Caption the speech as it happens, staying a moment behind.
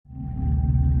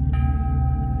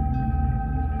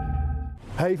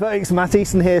Hey folks, Matt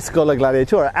Easton here, Schola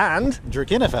Gladiatoria and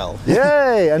Drachinifel.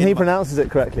 Yay! And he pronounces it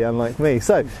correctly, unlike me.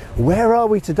 So, where are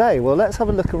we today? Well, let's have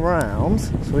a look around.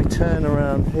 So we turn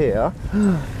around here.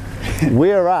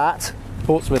 We're at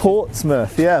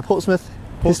Portsmouth. Yeah,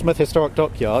 Portsmouth Historic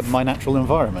Dockyard, my natural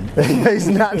environment. It's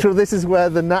natural. This is where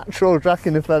the natural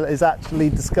Drachinifel is actually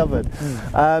discovered.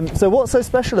 So what's so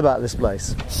special about this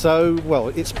place? So, well,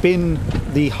 it's been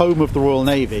the home of the Royal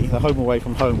Navy, the home away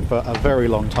from home, for a very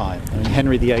long time. I mean,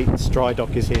 Henry VIII's dry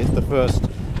dock is here. It's the first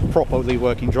properly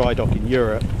working dry dock in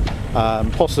Europe,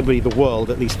 possibly the world,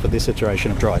 at least for this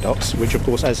iteration of dry docks, which of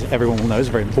course, as everyone will know, is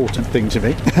a very important thing to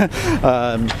me.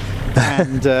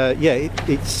 Yeah,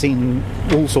 it's seen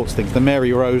all sorts of things. The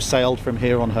Mary Rose sailed from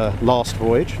here on her last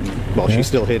voyage. Well, she's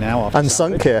still here now. And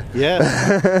sunk here.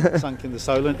 Yeah, sunk in the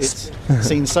Solent. It's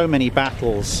seen so many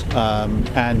battles,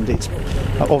 and it's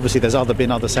obviously there's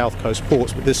been other South Coast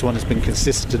ports, but this one has been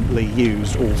consistently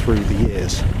used all through the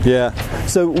years. Yeah.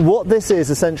 So what this is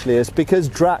essentially is because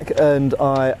Drac and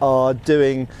I are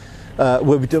doing.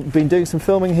 We've been doing some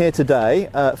filming here today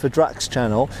for Drac's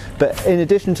channel, but in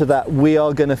addition to that we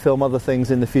are going to film other things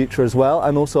in the future as well,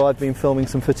 and also I've been filming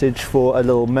some footage for a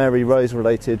little Mary Rose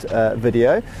related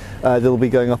video that will be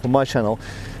going up on my channel.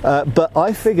 But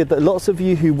I figured that lots of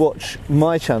you who watch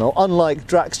my channel, unlike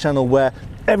Drac's channel where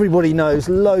everybody knows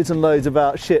loads and loads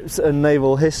about ships and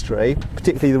naval history,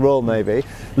 particularly the Royal Navy,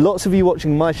 lots of you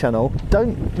watching my channel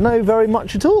don't know very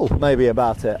much at all maybe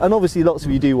about it, and obviously lots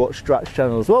of you do watch Drac's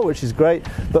channel as well, which is great.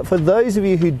 But for those of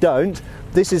you who don't,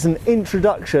 this is an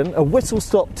introduction, a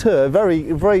whistle-stop tour,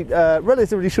 very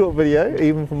relatively short video,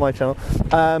 even from my channel,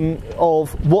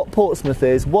 of what Portsmouth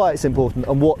is, why it's important,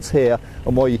 and what's here,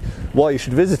 and why you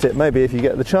should visit it, maybe if you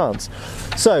get the chance.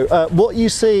 So, what you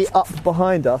see up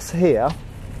behind us here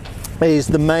is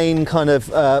the main kind of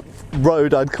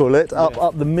road, I'd call it,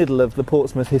 up the middle of the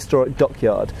Portsmouth Historic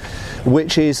Dockyard,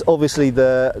 which is obviously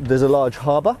there's a large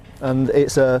harbour, and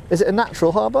is it a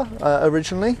natural harbour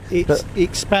originally? It's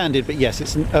expanded, but yes,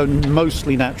 it's a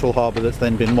mostly natural harbour that's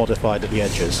then been modified at the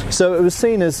edges. So it was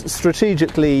seen as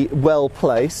strategically well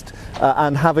placed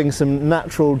and having some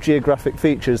natural geographic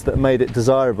features that made it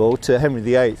desirable to Henry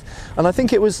VIII. And I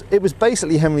think it was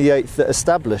basically Henry VIII that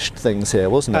established things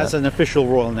here, wasn't it? As an official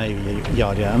Royal Navy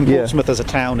yard, yeah. And Portsmouth as a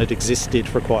town had existed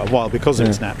for quite a while because of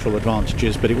its natural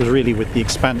advantages, but it was really with the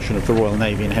expansion of the Royal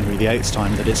Navy in Henry VIII's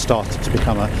time that it started to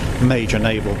become a major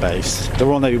naval base. The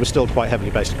Royal Navy was still quite heavily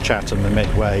based at Chatham, the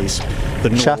Medways,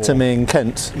 the North, Chatham in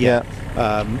Kent,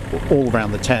 all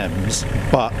around the Thames.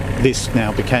 But this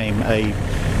now became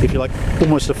if you like,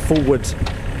 almost a forward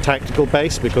tactical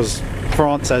base, because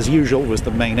France, as usual, was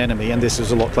the main enemy, and this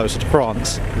is a lot closer to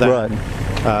France than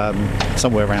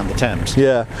somewhere around the Thames.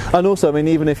 Yeah, and also, I mean,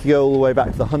 even if you go all the way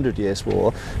back to the 100 Years'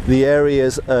 War, the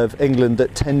areas of England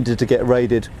that tended to get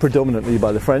raided predominantly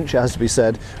by the French, it has to be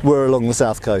said, were along the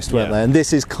south coast, weren't they? And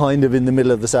this is kind of in the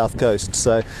middle of the south coast,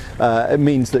 so it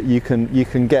means that you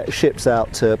can get ships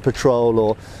out to patrol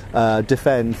or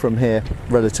defend from here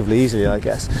relatively easily, I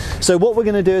guess. So what we're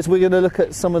going to do is we're going to look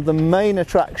at some of the main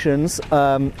attractions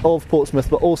of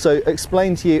Portsmouth, but also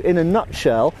explain to you in a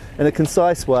nutshell, in a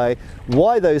concise way,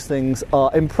 why those things are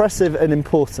impressive and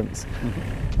important.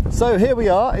 So here we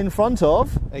are in front of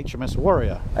HMS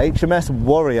Warrior. HMS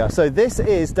Warrior. So this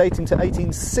is dating to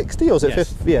 1860, or is it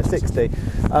 50? Yeah, 60.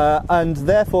 And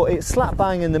therefore it's slap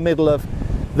bang in the middle of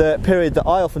the period that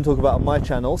I often talk about on my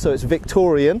channel. So it's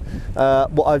Victorian,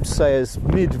 what I'd say is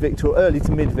early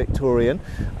to mid-Victorian,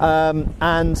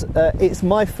 and it's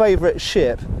my favourite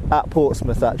ship at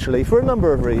Portsmouth, actually, for a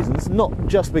number of reasons, not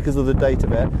just because of the date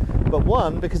of it, but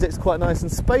one, because it's quite nice and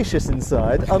spacious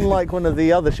inside, unlike one of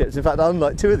the other ships, in fact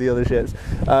unlike two of the other ships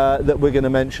that we're going to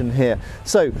mention here.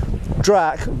 So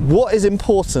Drac, what is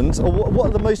important, or what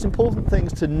are the most important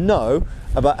things to know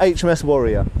about HMS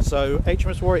Warrior? So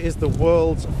HMS Warrior is the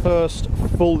world's first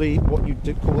what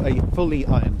you call a fully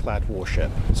ironclad warship.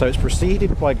 So it's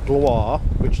preceded by Gloire,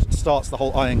 which starts the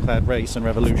whole ironclad race and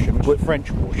revolution, which is a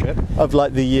French warship. Of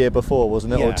like the year before,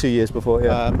 wasn't it? Yeah. Or 2 years before,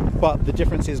 yeah. But the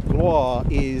difference is Gloire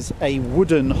is a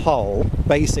wooden hull,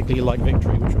 basically like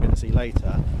Victory, which we're going to see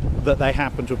later, that they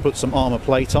happen to have put some armour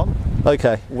plate on.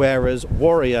 Okay. Whereas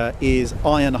Warrior is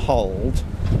iron hulled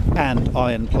and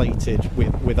iron plated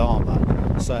with armour.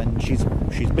 So, and she's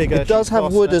bigger. It does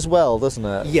have wood as well, doesn't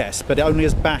it? Yes, but it only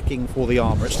has backing for the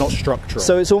armour. It's not structural.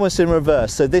 So it's almost in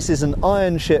reverse. So this is an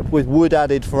iron ship with wood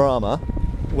added for armour.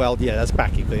 Well, yeah, that's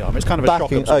backing for the armour. It's kind of a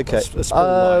shock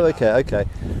absorber. Okay. Okay.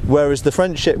 Whereas the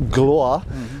French ship Gloire,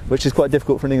 which is quite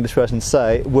difficult for an English person to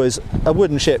say, was a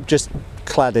wooden ship just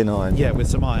clad in iron. Yeah, with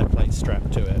some iron plates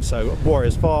strapped to it. So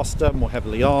warriors faster, more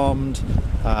heavily armed.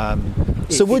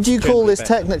 So would you call this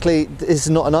better. technically, it's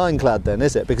not an ironclad then,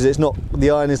 is it? Because it's not,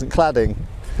 the iron isn't cladding.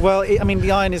 Well, I mean,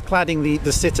 the iron is cladding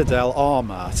the citadel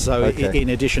armour, so Okay. in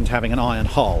addition to having an iron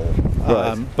hull.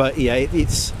 Right. But yeah,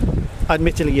 it's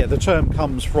admittedly, yeah, the term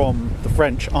comes from the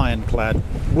French ironclad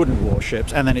wooden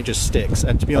warships, and then it just sticks.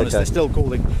 And to be honest, Okay.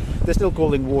 they're still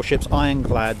calling warships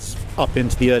ironclads up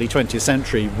into the early 20th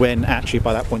century, when actually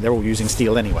by that point they're all using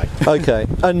steel anyway. Okay,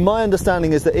 and my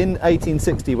understanding is that in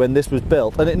 1860, when this was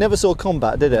built, and it never saw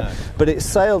combat, did it? No. But it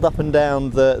sailed up and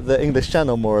down the English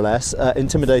Channel, more or less,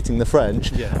 intimidating the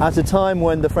French, Yeah. at a time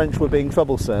when the French were being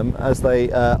troublesome, as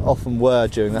they often were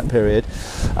during that period.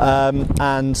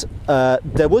 And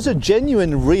there was a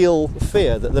genuine, real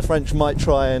fear that the French might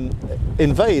try and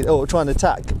invade or try and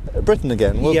attack Britain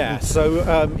again. Yeah,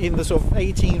 so in the sort of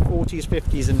 1840s,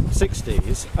 50s and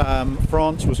 60s,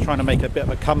 France was trying to make a bit of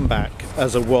a comeback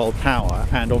as a world power,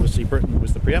 and obviously Britain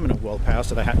was the preeminent world power,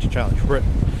 so they had to challenge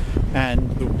Britain. And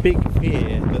the big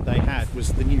fear that they had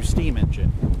was the new steam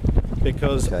engine,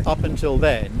 because up until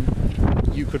then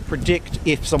you could predict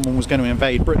if someone was going to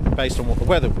invade Britain based on what the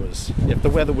weather was. If the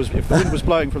wind was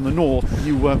blowing from the north,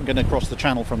 you weren't going to cross the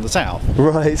channel from the south.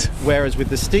 Right. Whereas with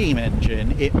the steam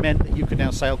engine, it meant that you could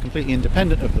now sail completely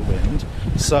independent of the wind,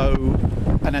 so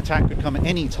an attack could come at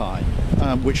any time,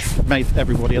 which made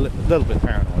everybody a little bit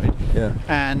paranoid. Yeah.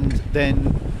 And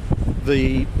then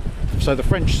the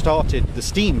French started the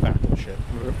steam battleship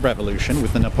revolution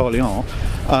with the Napoleon.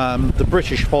 The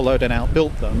British followed and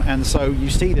outbuilt them, and so you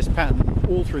see this pattern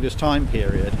all through this time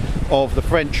period of the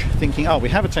French thinking, oh, we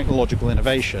have a technological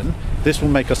innovation, this will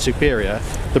make us superior.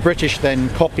 The British then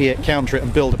copy it, counter it,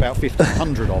 and build about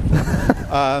 1,500 of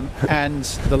them. And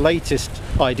the latest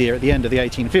idea at the end of the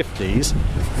 1850s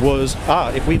was,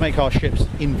 if we make our ships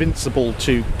invincible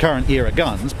to current era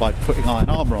guns by putting iron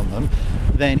armour on them,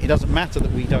 then it doesn't matter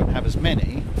that we don't have as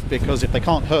many, because if they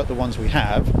can't hurt the ones we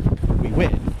have, we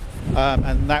win.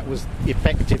 And that was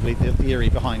effectively the theory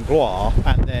behind Gloire.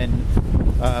 And then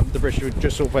the British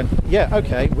just sort of went, yeah,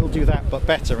 okay, we'll do that but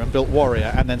better, and built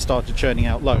Warrior, and then started churning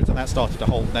out loads, and that started a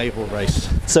whole naval race.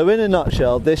 So in a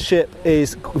nutshell, this ship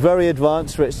is very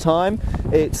advanced for its time.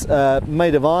 It's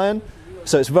made of iron,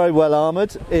 so it's very well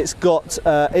armoured. It's got,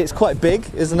 it's quite big,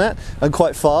 isn't it, and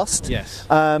quite fast. Yes.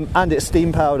 And it's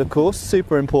steam powered, of course,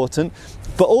 super important.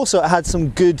 But also it had some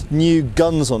good new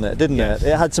guns on it, didn't it?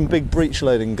 It had some big breech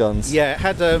loading guns. Yeah, it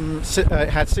had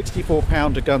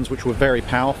 64-pounder guns, which were very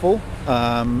powerful,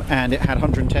 and it had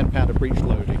 110-pounder breech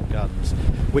loading guns,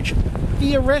 which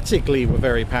theoretically were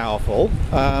very powerful.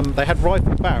 They had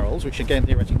rifle barrels, which again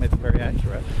theoretically made them very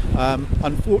accurate.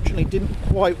 Unfortunately, didn't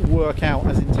quite work out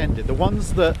as intended. The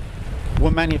ones that were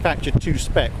manufactured to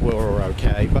spec were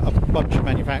okay, but a bunch of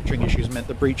manufacturing issues meant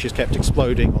the breeches kept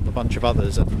exploding on the bunch of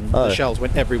others, and the shells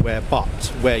went everywhere but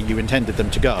where you intended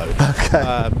them to go.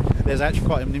 Okay. There's actually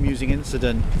quite an amusing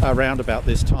incident around about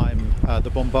this time, the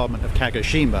bombardment of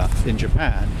Kagoshima in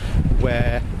Japan,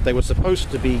 where they were supposed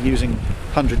to be using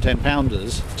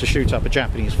 110-pounders to shoot up a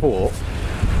Japanese fort,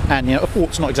 and a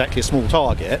fort's not exactly a small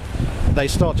target. They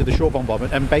started the shore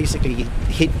bombardment and basically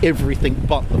hit everything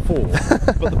but the fort.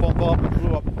 But the bombardment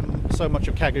blew up so much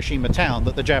of Kagoshima town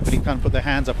that the Japanese kind of put their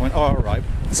hands up and went, oh, all right.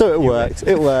 So it worked.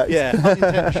 It worked. Yeah,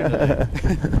 unintentionally.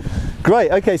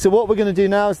 Great. Okay, so what we're going to do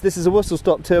now is, this is a whistle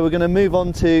stop tour. We're going to move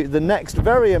on to the next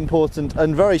very important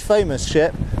and very famous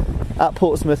ship at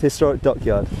Portsmouth Historic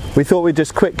Dockyard. We thought we'd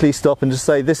just quickly stop and just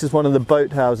say this is one of the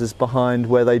boat houses behind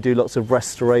where they do lots of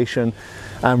restoration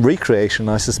and recreation,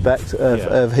 I suspect,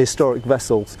 of historic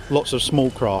vessels. Lots of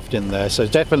small craft in there, so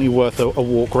definitely worth a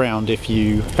walk round if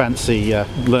you fancy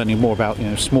learning more about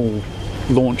small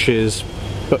launches,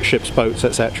 ships, boats,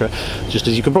 etc. Just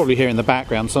as you can probably hear in the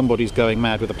background, somebody's going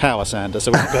mad with a power sander,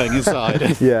 so we're not going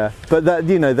inside. Yeah, but that,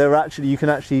 they're actually, you can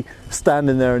actually stand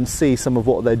in there and see some of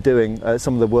what they're doing,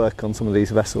 some of the work on some of these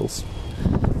vessels.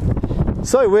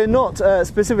 So we're not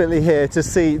specifically here to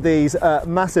see these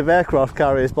massive aircraft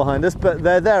carriers behind us, but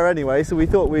they're there anyway, so we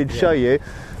thought we'd show you.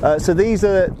 So these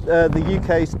are the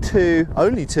UK's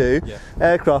only two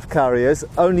aircraft carriers.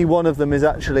 Only one of them is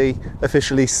actually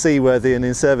officially seaworthy and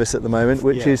in service at the moment,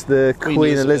 which is the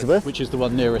Queen Elizabeth, which is the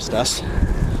one nearest us.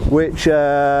 Which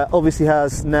obviously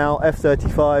has now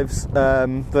F-35's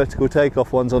vertical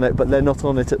takeoff ones on it, but they're not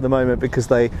on it at the moment because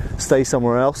they stay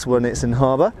somewhere else when it's in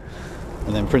harbour.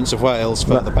 and then Prince of Wales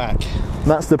further back.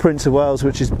 That's the Prince of Wales,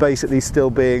 which is basically still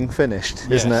being finished,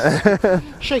 isn't it?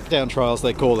 Shakedown trials,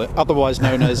 they call it, otherwise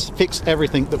known as fix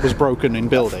everything that was broken in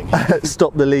building.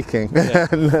 Stop the leaking. Yeah.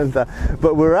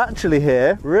 But we're actually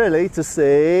here, really, to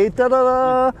see.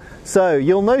 Da-da-da! So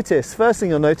you'll notice, first thing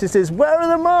you'll notice is, where are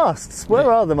the masts?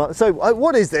 Where are the masts? So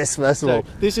what is this, first of all?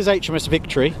 This is HMS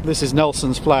Victory. This is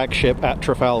Nelson's flagship at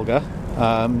Trafalgar.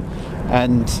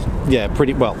 And yeah,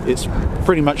 it's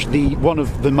pretty much one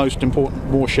of the most important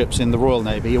warships in the Royal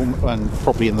Navy and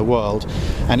probably in the world,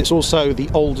 and it's also the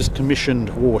oldest commissioned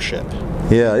warship.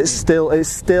 Yeah, it's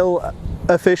still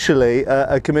officially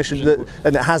a commission,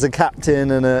 and it has a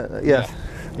captain and a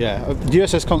Yeah, the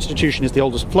USS Constitution is the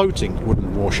oldest floating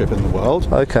wooden warship in the world.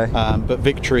 Okay. But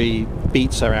Victory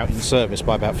beats her out in service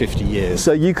by about 50 years.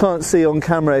 So you can't see on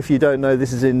camera, if you don't know,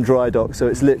 this is in dry dock. So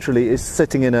it's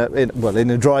sitting in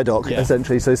a dry dock,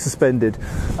 essentially, so suspended.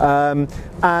 And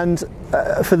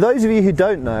for those of you who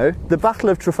don't know, the Battle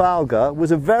of Trafalgar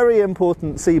was a very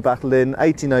important sea battle in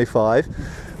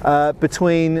 1805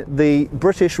 between the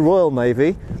British Royal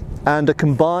Navy and a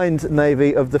combined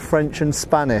navy of the French and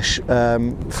Spanish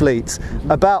fleets.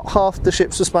 About half the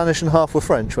ships were Spanish and half were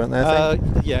French, weren't they, I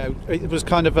think? Yeah, it was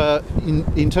kind of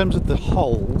in terms of the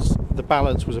hulls, the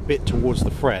balance was a bit towards the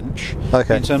French.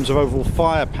 Okay. In terms of overall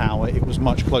firepower, it was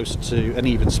much closer to an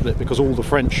even split because all the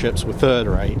French ships were third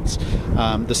rates.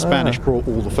 The Spanish brought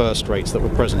all the first rates that were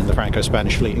present in the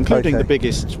Franco-Spanish fleet, including the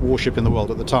biggest warship in the world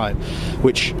at the time,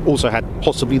 which also had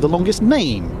possibly the longest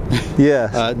name.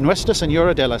 Yeah. Nuestra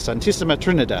Señora de la Santísima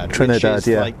Trinidad. Trinidad,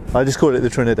 yeah. I just called it the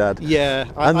Trinidad. Yeah.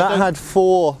 And that had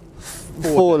four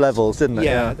levels, didn't it?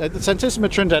 Yeah. The Santissima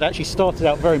Trinidad actually started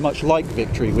out very much like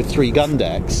Victory with 3 gun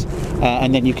decks,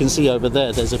 and then you can see over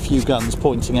there's a few guns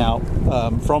pointing out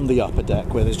from the upper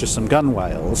deck where there's just some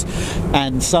gunwales,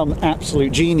 and some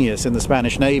absolute genius in the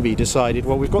Spanish Navy decided,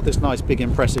 well, we've got this nice big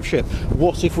impressive ship,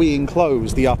 what if we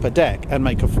enclose the upper deck and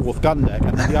make a 4th gun deck,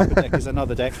 and then the upper deck is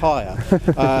another deck higher,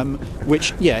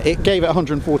 which, it gave it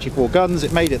 144 guns,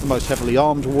 it made it the most heavily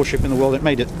armed warship in the world, it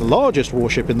made it the largest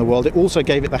warship in the world, it also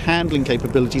gave it the handling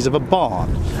capabilities of a barn,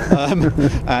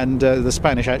 and the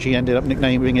Spanish actually ended up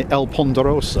nicknaming it El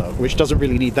Ponderoso, which doesn't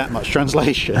really need that much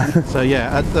translation. So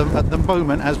yeah, at the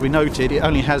moment, as we noted, it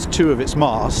only has 2 of its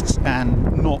masts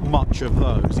and not much of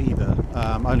those either,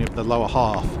 only of the lower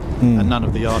half, and none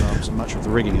of the yard arms, and much of the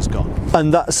rigging is gone.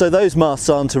 And so those masts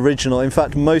aren't original. In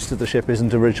fact, most of the ship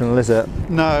isn't original, is it?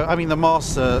 No, I mean the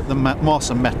masts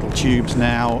are metal tubes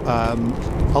now.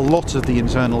 A lot of the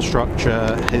internal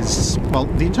structure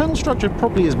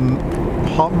probably is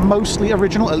mostly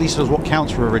original, at least as what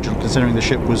counts for original, considering the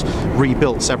ship was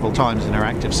rebuilt several times in her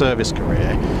active service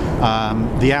career.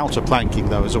 The outer planking,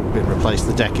 though, has all been replaced.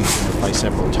 The decking's been replaced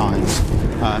several times.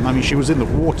 I mean, she was in the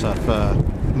water for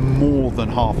more than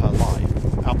half her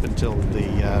life, up until the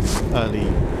early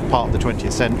part of the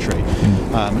 20th century.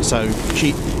 So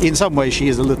in some ways she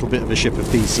is a little bit of a ship of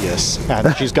Theseus,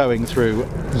 and she's going through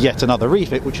yet another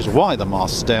refit, which is why the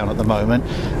mast's down at the moment.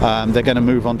 They're going to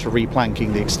move on to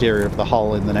replanking the exterior of the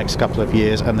hull in the next couple of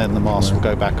years, and then the mast will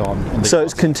go back on. So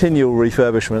it's continual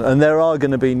refurbishment, and there are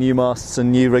going to be new masts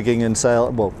and new rigging and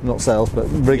not sails, but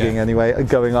rigging anyway,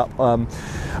 going up.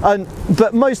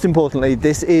 But most importantly,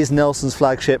 this is Nelson's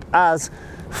flagship, as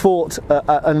fought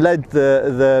and led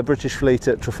the British fleet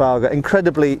at Trafalgar.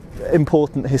 Incredibly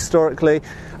important historically.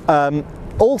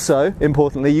 Also,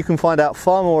 importantly, you can find out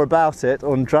far more about it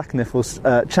on Drachinifel's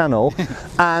channel,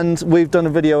 and we've done a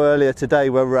video earlier today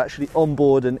where we're actually on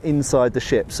board and inside the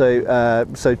ship,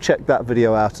 so check that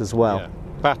video out as well. Yeah.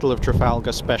 Battle of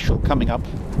Trafalgar special coming up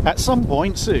at some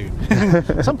point soon.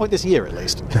 At some point this year at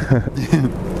least.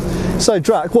 So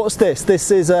Drac, what's this?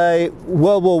 This is a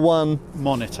World War I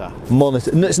monitor. No,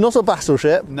 it's not a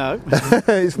battleship. No.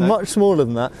 It's much smaller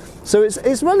than that. So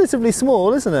it's relatively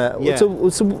small, isn't it? Yeah.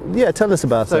 So tell us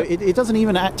about it. It doesn't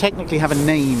even technically have a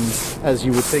name as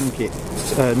you would think it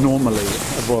normally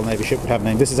a Royal Navy ship would have a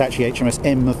name. This is actually HMS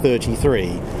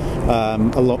M33.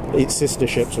 Its sister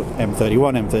ships of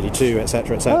M31, M32,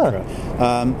 etc., etc.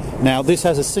 Now this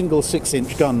has a single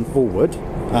 6-inch gun forward,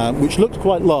 which looks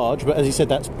quite large, but as you said,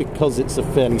 that's because it's a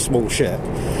fairly small ship.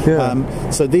 Yeah.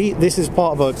 So this is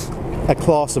part of a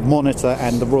class of monitor,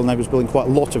 and the Royal Navy was building quite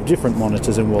a lot of different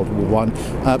monitors in World War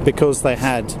I because they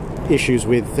had issues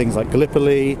with things like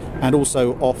Gallipoli and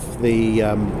also off the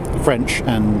French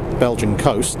and Belgian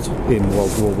coast in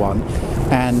World War I,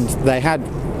 and they had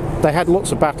they had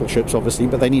lots of battleships, obviously,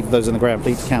 but they needed those in the ground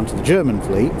fleet to counter the German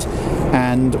fleet.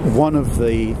 And one of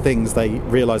the things they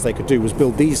realised they could do was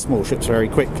build these small ships very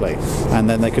quickly, and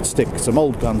then they could stick some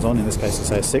old guns on. In this case,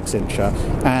 say a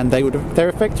 6-incher, and they're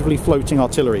effectively floating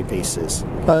artillery pieces.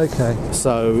 Okay.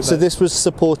 So this was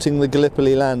supporting the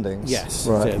Gallipoli landings. Yes.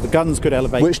 Right. So the guns could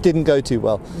elevate. Which didn't go too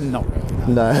well. Not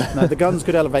really. No. No, the guns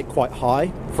could elevate quite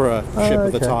high for a ship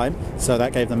of the time, so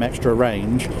that gave them extra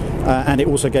range, and it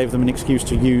also gave them an excuse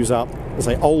to use up,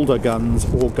 say, older guns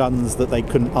or guns that they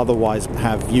couldn't otherwise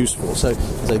have use for. So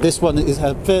this one is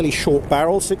a fairly short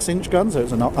barrel 6-inch gun, so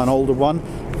it's an older one,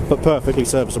 but perfectly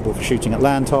serviceable for shooting at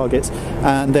land targets.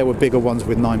 And there were bigger ones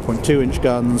with 9.2-inch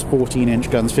guns, 14-inch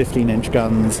guns, 15-inch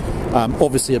guns,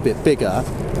 obviously a bit bigger.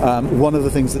 One of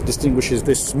the things that distinguishes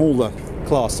this smaller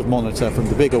class of monitor from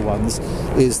the bigger ones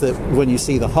is that when you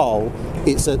see the hull,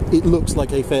 it looks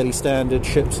like a fairly standard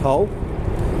ship's hull.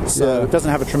 So it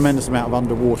doesn't have a tremendous amount of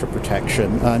underwater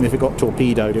protection. If it got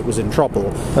torpedoed, it was in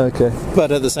trouble. Okay.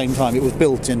 But at the same time, it was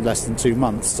built in less than 2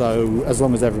 months. So as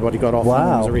long as everybody got off, no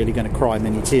one was really going to cry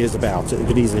many tears about it. It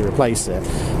could easily replace it.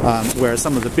 Whereas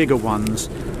some of the bigger ones,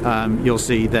 you'll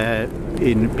see there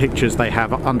in pictures, they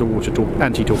have underwater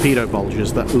anti-torpedo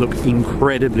bulges that look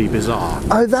incredibly bizarre.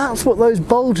 Oh, that's what those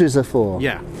bulges are for?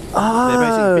 Yeah. They're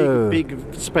basically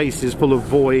big spaces full of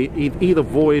void, either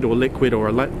void or liquid, or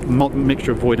a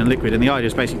mixture of void and liquid, and the idea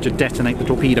is basically to detonate the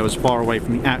torpedo as far away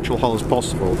from the actual hull as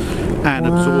possible and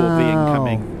absorb the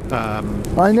incoming.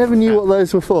 I never knew what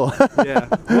those were for. Yeah,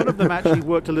 one of them actually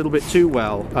worked a little bit too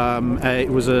well. It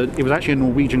was actually a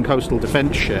Norwegian coastal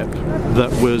defence ship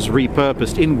that was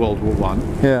repurposed in World War One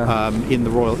into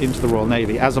the Royal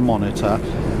Navy as a monitor.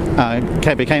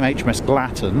 Became HMS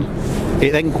Glatton.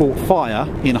 It then caught fire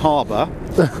in harbour,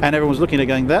 and everyone was looking at it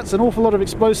going, that's an awful lot of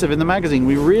explosive in the magazine.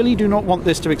 We really do not want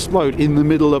this to explode in the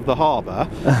middle of the harbour.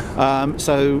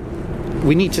 So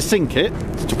we need to sink it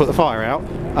to put the fire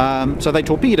out. So they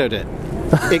torpedoed it.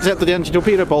 Except that the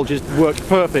anti-torpedo bulges worked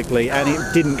perfectly and it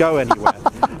didn't go anywhere.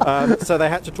 So they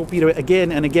had to torpedo it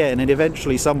again and again, and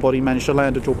eventually somebody managed to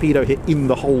land a torpedo hit in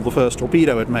the hole the first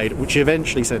torpedo had made, which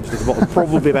eventually sent it to the bottom,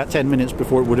 probably about 10 minutes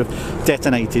before it would have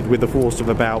detonated with the force of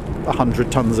about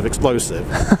 100 tons of explosive.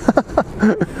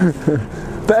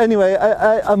 But anyway,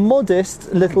 a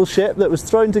modest little ship that was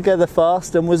thrown together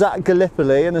fast and was at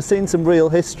Gallipoli and has seen some real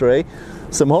history,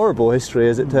 some horrible history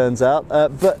as it turns out,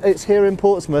 but it's here in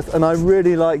Portsmouth, and I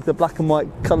really like the black and white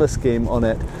colour scheme on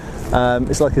it.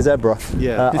 It's like a zebra.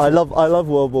 Yeah. I love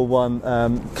World War One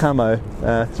camo.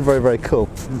 It's very, very cool.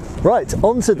 Right,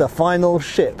 on to the final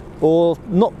ship. Or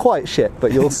not quite ship,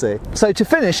 but you'll see. So to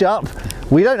finish up,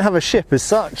 we don't have a ship as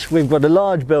such. We've got a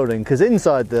large building, because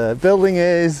inside the building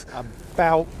is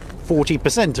about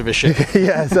 40% of a ship.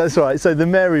 Yes, that's right. So the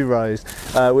Mary Rose,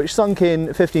 which sunk in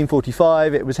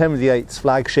 1545. It was Henry VIII's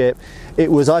flagship.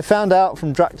 It was, I found out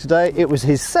from Drac today, it was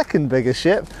his second biggest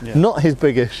ship, not his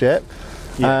biggest ship.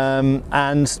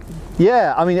 And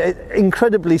yeah, I mean,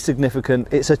 incredibly significant.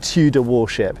 It's a Tudor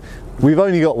warship. We've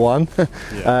only got one.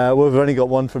 We've only got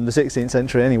one from the 16th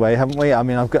century anyway, haven't we? I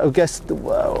mean, I guess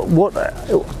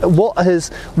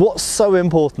what's so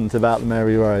important about the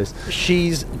Mary Rose?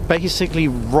 She's basically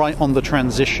right on the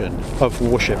transition of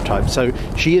warship type. So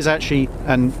she is actually,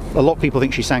 and a lot of people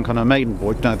think she sank on her maiden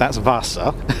voyage. No, that's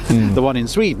Vasa, the one in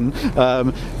Sweden.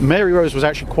 Mary Rose was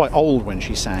actually quite old when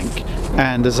she sank,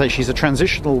 and as I say, she's a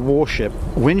transitional warship.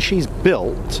 When she's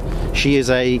built, she is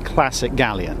a classic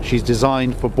galleon. She's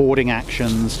designed for boarding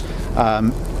actions.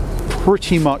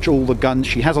 Pretty much all the guns,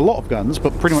 she has a lot of guns,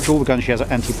 but pretty much all the guns she has are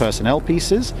anti-personnel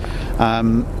pieces.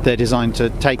 They're designed to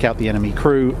take out the enemy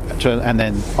crew, and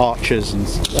then archers and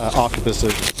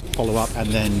arquebuses follow up, and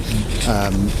then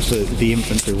the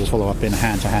infantry will follow up in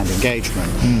hand-to-hand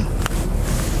engagement.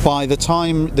 By the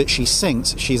time that she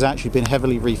sinks, she's actually been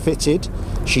heavily refitted.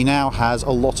 She now has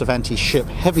a lot of anti-ship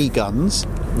heavy guns,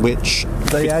 which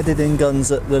they added in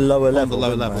guns at the lower level. The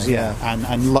lower levels,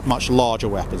 and much larger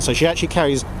weapons. So she actually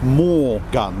carries more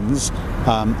guns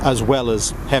as well as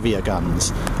heavier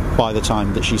guns by the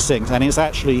time that she sinks. And it's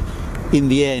actually, in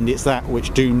the end, it's that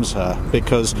which dooms her,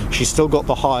 because she's still got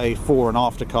the high fore and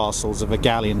after castles of a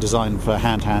galleon designed for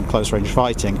hand-to-hand close-range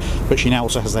fighting, but she now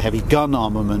also has the heavy gun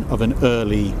armament of an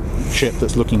early ship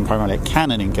that's looking primarily at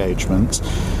cannon engagements.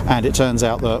 And it turns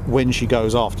out that when she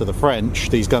goes after the French,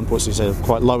 these gun ports are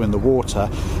quite low in the water,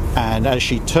 and as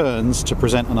she turns to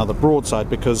present another broadside,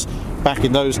 because back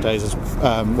in those days,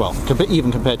 even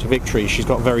compared to Victory, she's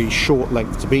got a very short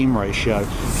length to beam ratio,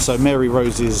 so Mary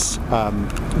Rose's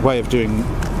way of doing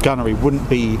gunnery wouldn't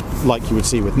be like you would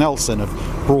see with Nelson of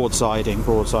broadsiding.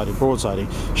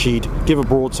 She'd give a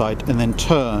broadside and then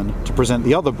turn to present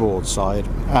the other broadside,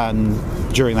 and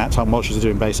during that time, while she's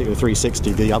doing basically a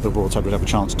 360, the other broadside would have a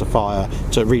chance to fire,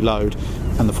 to reload,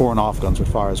 and the 4.5 guns would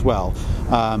fire as well.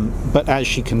 But as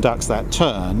she conducts that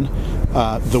turn,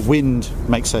 the wind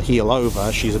makes her heel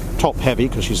over. She's top heavy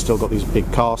because she's still got these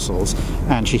big castles,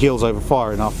 and she heels over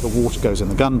far enough, the water goes in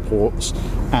the gun ports,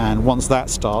 and once that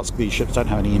starts, these ships don't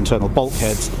have any internal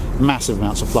bulkheads, massive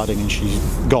amounts of flooding, and she's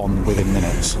gone within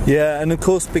minutes. Yeah, and of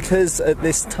course, because at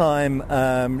this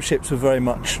time ships were very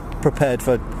much prepared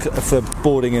for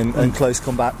boarding and close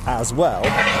combat as well,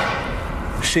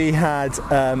 she had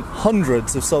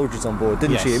hundreds of soldiers on board,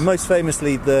 didn't she? Most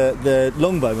famously the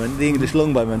longbowmen, the English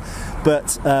longbowmen,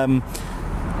 but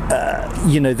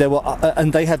you know, there were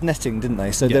and they had netting, didn't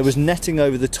they? So there was netting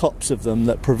over the tops of them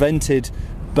that prevented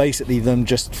basically them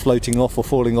just floating off or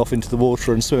falling off into the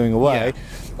water and swimming away.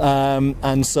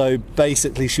 And so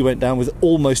basically she went down with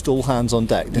almost all hands on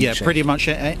deck, didn't she? Pretty much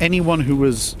anyone who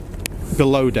was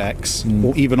below decks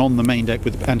or even on the main deck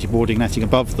with anti-boarding netting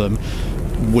above them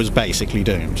was basically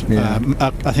doomed.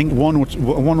 I think one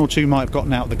or two might have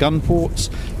gotten out the gun ports,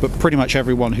 but pretty much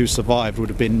everyone who survived would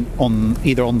have been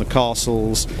either on the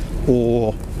castles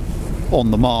or on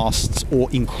the masts,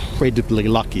 or incredibly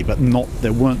lucky, but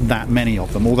there weren't that many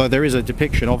of them, although there is a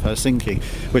depiction of her sinking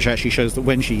which actually shows that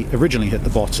when she originally hit the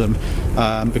bottom,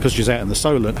 because she's out in the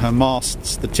Solent, her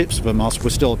masts, the tips of her masts were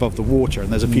still above the water,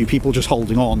 and there's a few people just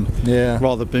holding on,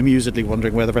 rather bemusedly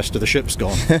wondering where the rest of the ship's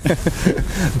gone.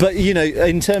 But you know,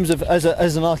 in terms of as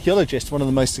an archaeologist, one of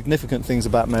the most significant things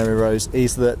about Mary Rose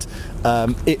is that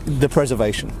the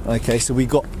preservation. Okay, so we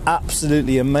got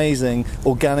absolutely amazing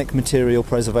organic material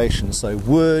preservation. So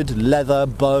wood, leather,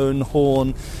 bone,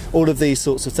 horn, all of these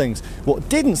sorts of things. What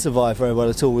didn't survive very well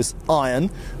at all was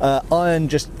iron. Iron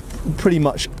just pretty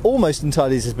much almost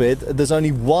entirely disappeared. There's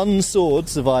only one sword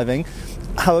surviving.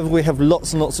 However, we have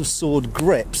lots and lots of sword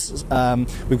grips.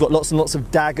 We've got lots and lots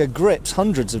of dagger grips,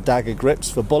 hundreds of dagger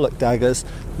grips for bullock daggers,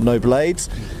 no blades.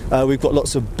 We've got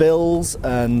lots of bills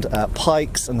and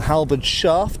pikes and halberd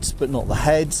shafts, but not the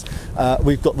heads.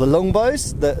 We've got the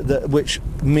longbows, which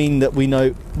mean that we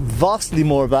know vastly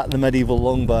more about the medieval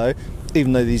longbow,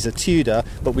 even though these are Tudor,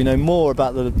 but we know more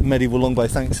about the medieval longbow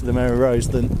thanks to the Mary Rose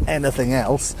than anything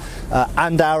else.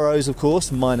 And arrows, of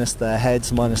course, minus their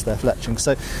heads, minus their fletching.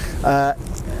 So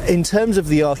in terms of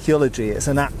the archaeology, it's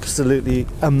an absolutely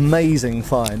amazing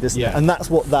find, isn't it? And that's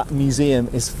what that museum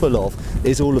is full of,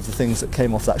 is all of the things that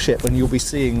came off that ship, and you'll be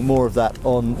seeing more of that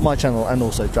on my channel and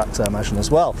also Drax, I imagine,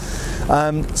 as well.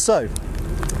 So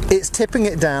it's tipping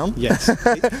it down. Yes,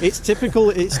 it's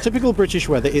typical British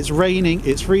weather. It's raining,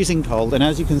 it's freezing cold, and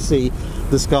as you can see,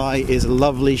 the sky is a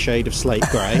lovely shade of slate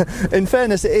grey. In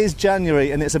fairness, it is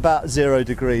January and it's about 0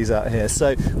 degrees out here,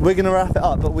 so we're going to wrap it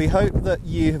up, but we hope that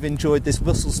you have enjoyed this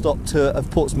whistle-stop tour of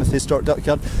Portsmouth Historic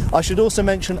Dockyard. I should also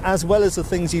mention, as well as the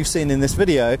things you've seen in this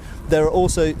video, there are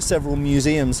also several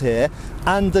museums here,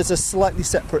 and there's a slightly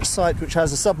separate site which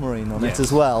has a submarine on it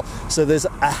as well, so there's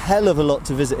a hell of a lot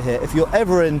to visit here. If you're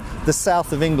ever in the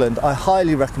south of England, I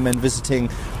highly recommend visiting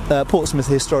Portsmouth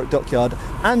Historic Dockyard,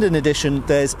 and in addition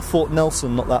there's Fort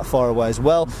Nelson not that far away as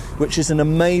well, which is an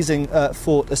amazing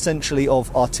fort essentially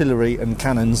of artillery and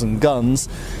cannons and guns,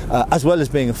 as well as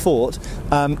being a fort,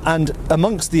 and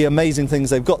amongst the amazing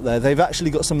things they've got there, they've actually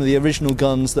got some of the original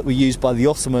guns that were used by the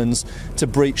Ottomans to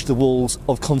breach the walls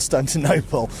of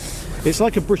Constantinople. It's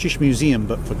like a British museum,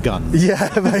 but for guns. Yeah,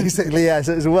 basically, yes.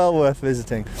 It's well worth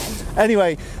visiting.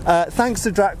 Anyway, thanks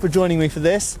to Drac for joining me for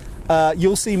this.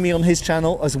 You'll see me on his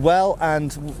channel as well,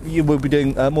 and you will be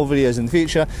doing more videos in the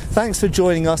future. Thanks for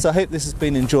joining us. I hope this has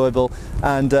been enjoyable,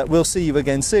 and we'll see you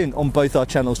again soon on both our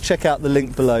channels. Check out the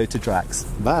link below to Drax.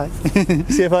 Bye.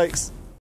 See you, folks.